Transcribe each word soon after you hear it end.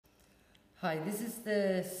Hi, this is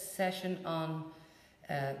the session on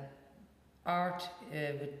art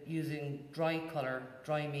using dry colour,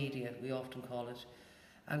 dry media, we often call it.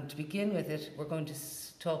 And to begin with it, we're going to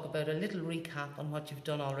talk about a little recap on what you've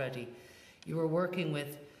done already. You were working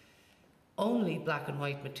with only black and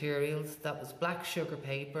white materials. That was black sugar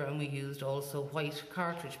paper, and we used also white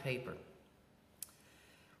cartridge paper.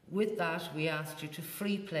 With that, we asked you to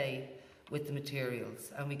free play with the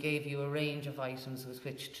materials, and we gave you a range of items with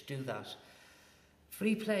which to do that.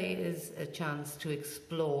 Free play is a chance to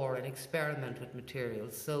explore and experiment with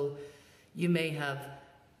materials. So you may have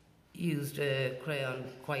used a crayon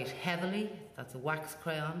quite heavily, that's a wax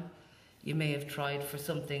crayon. You may have tried for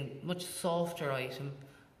something much softer item,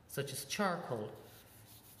 such as charcoal.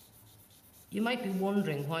 You might be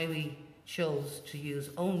wondering why we chose to use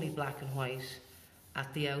only black and white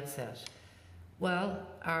at the outset. Well,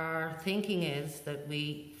 our thinking is that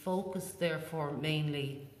we focus therefore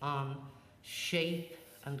mainly on shape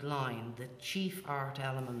and line, the chief art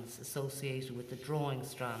elements associated with the drawing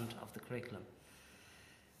strand of the curriculum.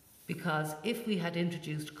 Because if we had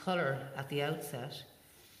introduced colour at the outset,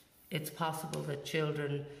 it's possible that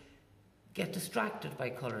children get distracted by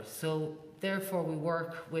colour. So therefore we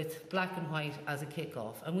work with black and white as a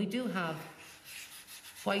kick-off. And we do have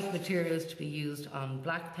white materials to be used on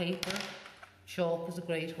black paper. Chalk is a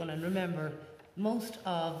great one, and remember, most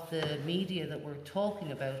of the media that we're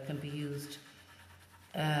talking about can be used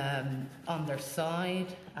on their side,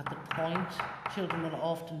 at the point. Children will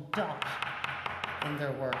often dot in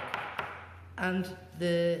their work. And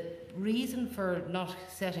the reason for not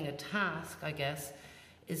setting a task, I guess,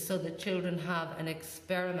 is so that children have an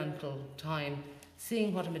experimental time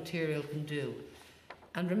seeing what a material can do.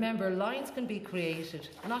 And remember, lines can be created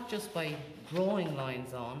not just by drawing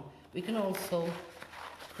lines on, we can also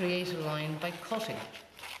create a line by cutting.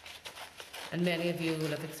 And many of you will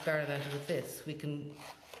have experimented with this. We can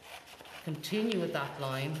continue with that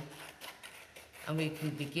line, and we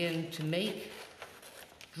can begin to make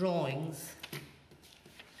drawings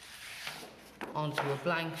onto a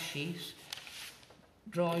blank sheet,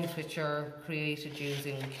 drawings which are created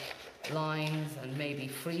using lines and maybe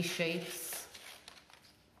free shapes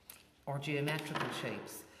or geometrical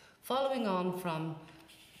shapes. Following on from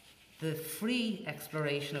the free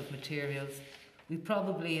exploration of materials, we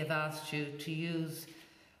probably have asked you to use,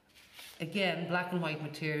 again, black and white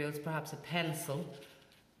materials, perhaps a pencil,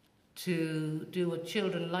 to do what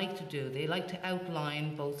children like to do. They like to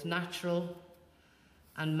outline both natural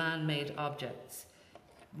and man-made objects.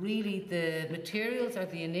 Really, the materials are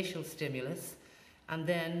the initial stimulus, and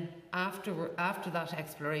then after that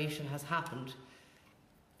exploration has happened,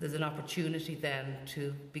 there's an opportunity then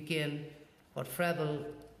to begin what Froebel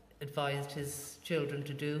advised his children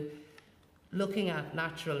to do, looking at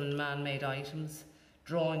natural and man-made items,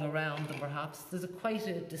 drawing around them perhaps. There's quite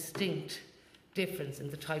a distinct difference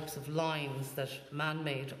in the types of lines that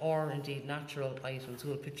man-made or indeed natural items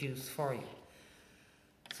will produce for you.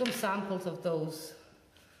 Some samples of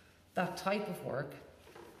that type of work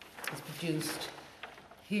is produced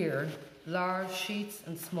here, large sheets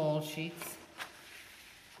and small sheets,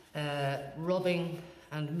 rubbing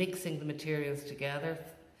and mixing the materials together,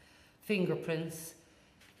 fingerprints,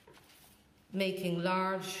 making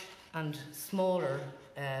large and smaller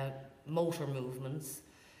motor movements,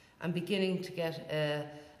 and beginning to get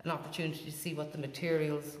an opportunity to see what the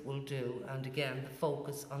materials will do, and again, the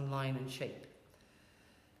focus on line and shape.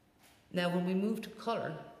 Now, when we move to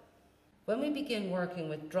colour, when we begin working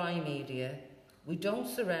with dry media, we don't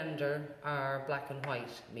surrender our black and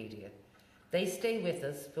white media. They stay with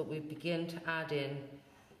us, but we begin to add in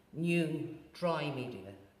new dry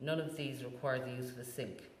media. None of these require the use of a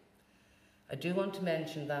sink. I do want to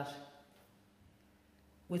mention that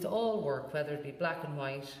with all work, whether it be black and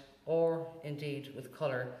white or indeed with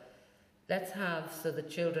colour, let's have, so that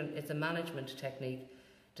children, it's a management technique,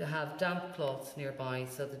 to have damp cloths nearby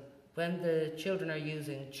so that when the children are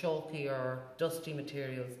using chalky or dusty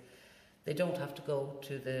materials, they don't have to go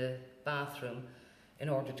to the bathroom in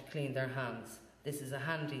order to clean their hands. This is a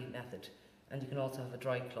handy method, and you can also have a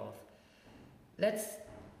dry cloth. Let's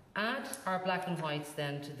add our black and whites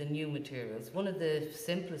then to the new materials. One of the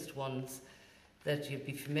simplest ones that you'd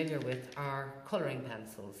be familiar with are colouring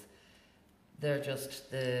pencils. They're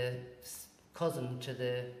just the cousin to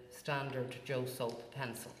the standard Joe Soap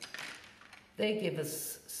pencil. They give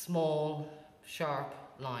us small, sharp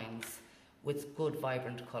lines with good,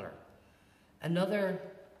 vibrant colour. Another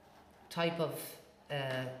type of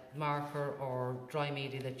marker or dry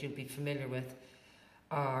media that you'll be familiar with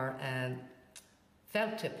are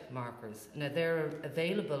felt tip markers. Now, they're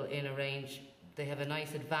available in a range. They have a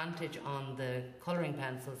nice advantage on the colouring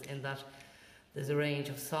pencils in that There's a range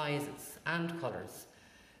of sizes and colours,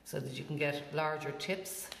 so that you can get larger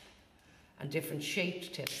tips and different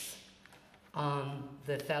shaped tips on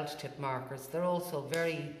the felt tip markers. They're also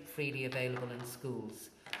very freely available in schools.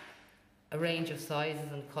 A range of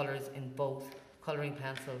sizes and colours in both colouring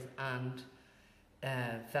pencils and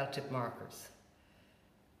felt tip markers.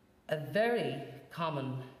 A very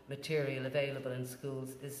common material available in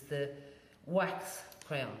schools is the wax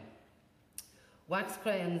crayon. Wax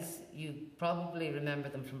crayons, you probably remember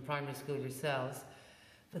them from primary school yourselves,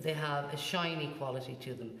 but they have a shiny quality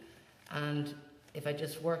to them. And if I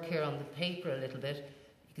just work here on the paper a little bit,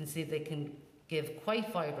 you can see they can give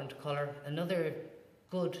quite vibrant colour. Another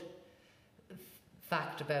good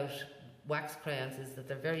fact about wax crayons is that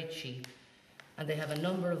they're very cheap and they have a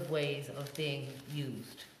number of ways of being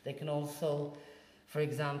used. They can also, for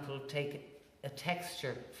example, take a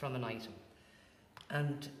texture from an item,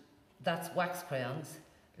 and that's wax crayons.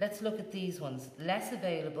 Let's look at these ones. Less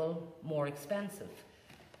available, more expensive.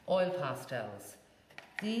 Oil pastels.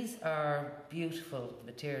 These are beautiful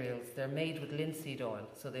materials. They're made with linseed oil,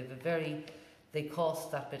 so they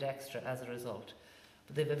cost that bit extra as a result.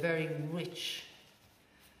 But they have a very rich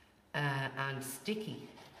and sticky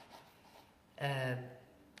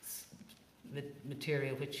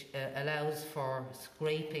material, which allows for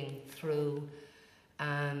scraping through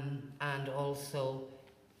and also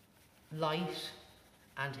light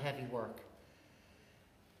and heavy work.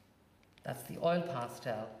 That's the oil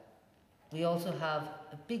pastel. We also have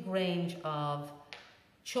a big range of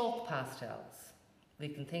chalk pastels. We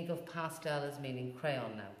can think of pastel as meaning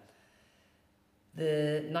crayon now.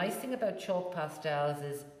 The nice thing about chalk pastels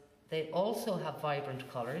is they also have vibrant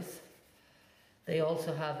colours. They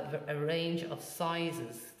also have a range of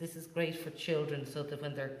sizes. This is great for children so that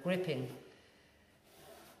when they're gripping,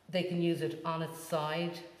 they can use it on its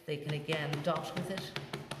side. They can again dot with it.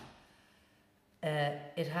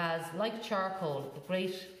 It has, like charcoal, a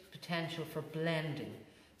great potential for blending.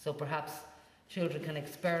 So perhaps children can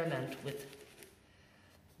experiment with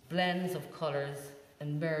blends of colours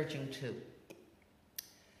and merging too.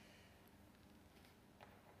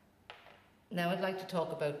 Now I'd like to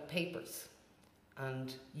talk about papers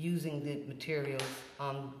and using the materials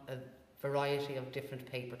on a variety of different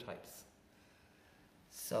paper types.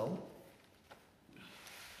 So,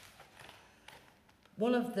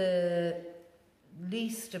 one of the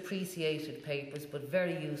least appreciated papers, but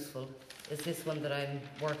very useful, is this one that I'm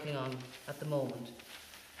working on at the moment.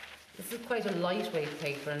 This is quite a lightweight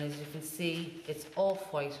paper, and as you can see, it's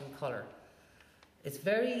off-white in colour. It's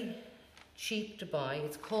very cheap to buy.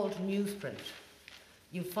 It's called newsprint.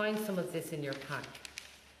 You'll find some of this in your pack.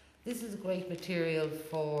 This is a great material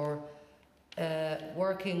for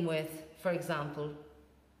working with, for example,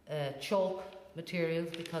 chalk materials,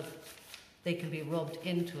 because they can be rubbed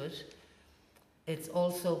into it. It's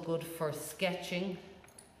also good for sketching,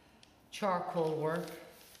 charcoal work,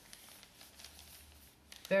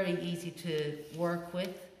 very easy to work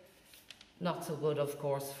with. Not so good, of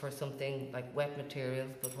course, for something like wet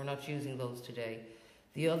materials, but we're not using those today.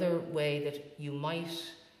 The other way that you might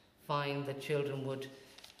find that children would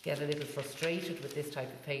get a little frustrated with this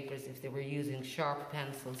type of paper is if they were using sharp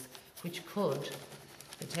pencils, which could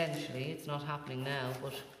potentially, it's not happening now,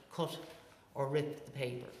 but cut or rip the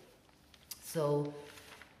paper. So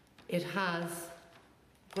it has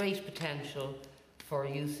great potential for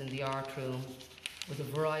use in the art room with a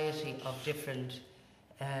variety of different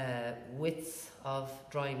widths of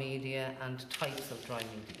dry media and types of dry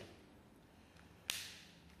media.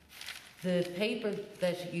 The paper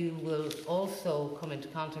that you will also come into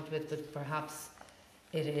contact with, but perhaps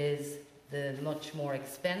it is the much more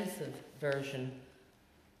expensive version,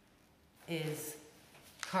 is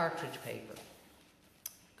cartridge paper.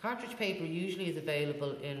 Cartridge paper usually is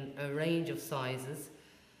available in a range of sizes.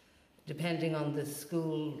 Depending on the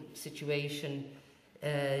school situation,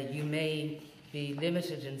 you may be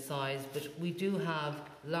limited in size, but we do have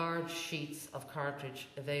large sheets of cartridge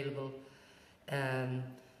available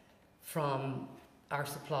from our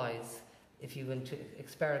supplies if you want to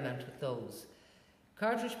experiment with those.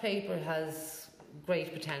 Cartridge paper has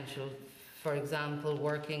great potential, for example,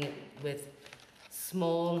 working with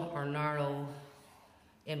small or narrow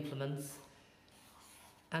implements.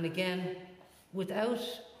 And again,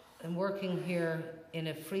 I'm working here in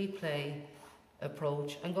a free play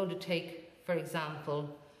approach. I'm going to take, for example,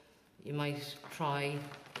 you might try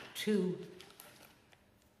two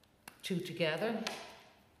together.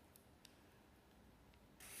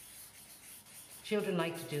 Children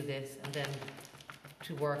like to do this and then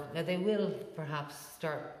to work. Now they will perhaps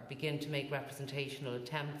begin to make representational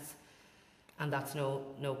attempts, and that's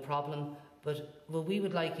no problem. But what we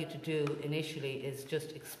would like you to do initially is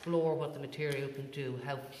just explore what the material can do,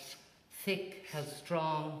 how thick, how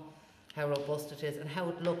strong, how robust it is, and how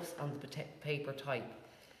it looks on the paper type.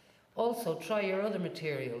 Also, try your other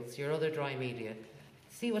materials, your other dry media.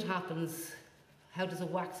 See what happens. How does a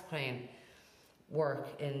wax crane work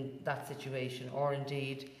in that situation, or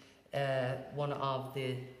indeed one of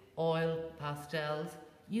the oil pastels?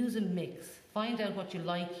 Use a mix. Find out what you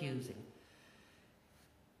like using.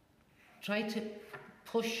 Try to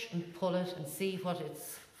push and pull it and see what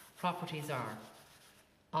its properties are.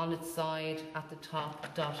 On its side, at the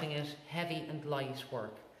top, dotting it, heavy and light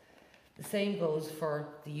work. The same goes for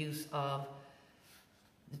the use of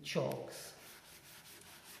the chalks.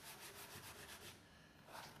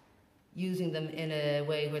 Using them in a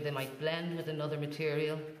way where they might blend with another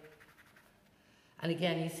material. And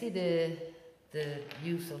again, you see the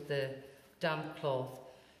use of the damp cloth.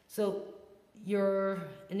 So your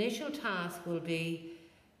initial task will be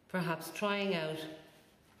perhaps trying out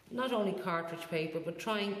not only cartridge paper, but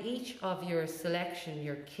trying each of your selection,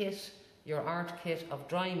 your kit, your art kit of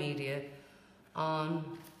dry media on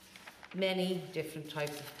many different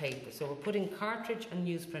types of paper. So we're putting cartridge and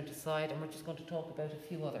newsprint aside, and we're just going to talk about a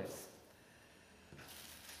few others.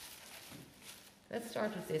 Let's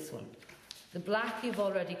start with this one. The black you've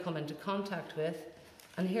already come into contact with,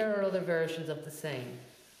 and here are other versions of the same.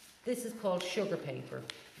 This is called sugar paper.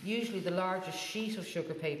 Usually the largest sheet of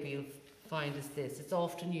sugar paper you'll find is this. It's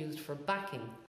often used for backing